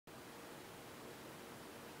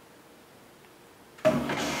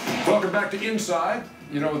Welcome back to Inside.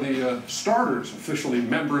 You know, the starters, officially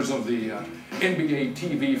members of the NBA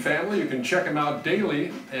TV family. You can check them out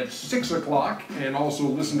daily at 6 o'clock and also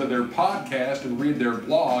listen to their podcast and read their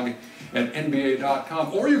blog at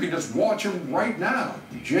NBA.com. Or you can just watch them right now.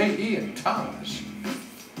 J.E. and Thomas.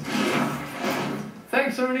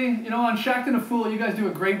 Thanks, Ernie. You know, on Shaqtin' a Fool, you guys do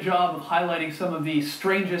a great job of highlighting some of the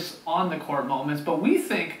strangest on-the-court moments, but we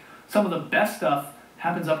think some of the best stuff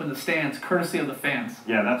happens up in the stands, courtesy of the fans.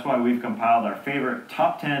 Yeah, that's why we've compiled our favorite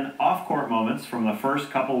top 10 off-court moments from the first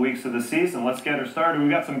couple weeks of the season. Let's get her started. We've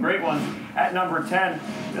got some great ones. At number 10,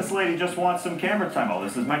 this lady just wants some camera time. Oh,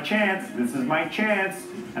 this is my chance. This is my chance.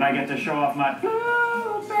 And I get to show off my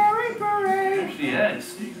blueberry parade. There she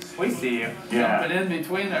is. We see you. Jumping in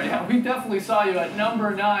between there. Yeah, we definitely saw you at number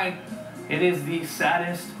 9. It is the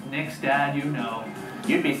saddest Knicks dad you know.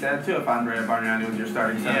 You'd be sad too if Andrea Bargnani was your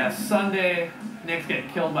starting center. Yeah, Sunday, Knicks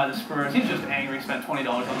get killed by the Spurs. He's just angry. He spent $20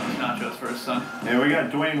 on those nachos for his son. And we got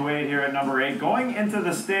Dwayne Wade here at number 8, going into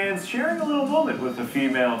the stands, sharing a little moment with a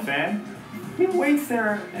female fan. He waits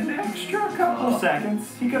there an extra couple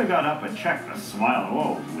seconds. He could have got up and checked the smile.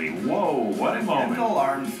 Whoa, what a moment.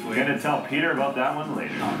 We're going to tell Peter about that one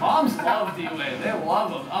later. Moms love D-Wade. They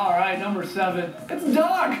love him. All right, number 7. It's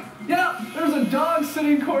Dog. Yeah, there's a dog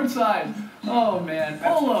sitting courtside. Oh, man.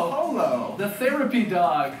 Polo. The therapy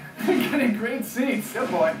dog. Getting great seats. Good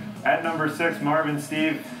boy. At number 6, Marvin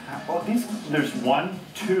Steve. Well, there's 1,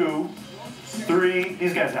 2, 3.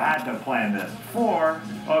 These guys had to plan this. 4.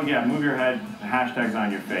 Oh, yeah, move your head. Hashtags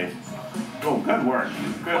on your face. Oh, good work.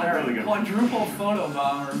 Really good. Quadruple photo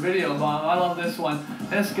bomb or video bomb. I love this one.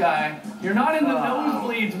 This guy. You're not in the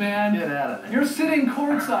nosebleeds, man. Get out of there. You're sitting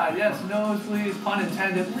courtside. Yes, nosebleeds, pun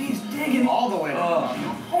intended. Please dig it all the way down.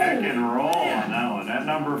 Pick and roll on that one. At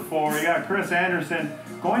number 4, you got Chris Anderson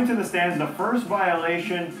going to the stands. The first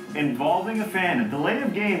violation involving a fan. A delay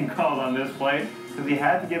of game called on this play because he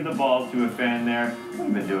had to give the ball to a fan there.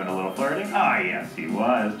 We've been doing a little flirting. Ah, yes, he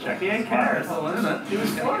was. Check the cares. Oh, isn't it? He was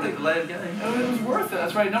flirting. It was worth it.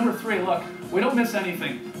 That's right. Number 3, look, we don't miss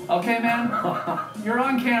anything. Okay, man? You're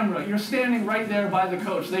on camera. You're standing right there by the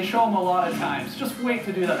coach. They show him a lot of times. Just wait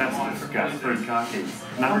to do that. That's disgusting. Cocky.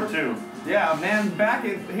 Number 2. Yeah, man, back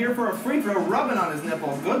here for a free throw, rubbing on his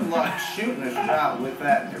nipple. Good luck shooting a shot with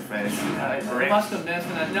that in your face. They must have missed.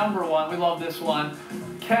 And at number 1, we love this one.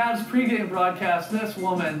 Cavs pregame broadcast. This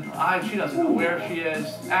woman, she doesn't know where she is.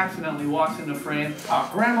 Accidentally walks into frame.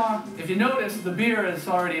 Grandma, if you notice, the beer is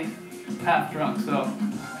already half drunk, so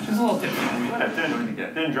she's a little tipsy.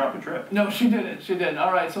 Didn't drop a trip. No, she didn't. She didn't.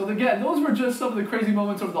 All right, so again, those were just some of the crazy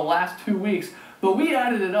moments over the last 2 weeks, but we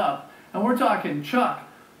added it up, and we're talking Chuck,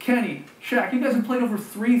 Kenny, Shaq. You guys have played over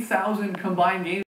 3,000 combined games.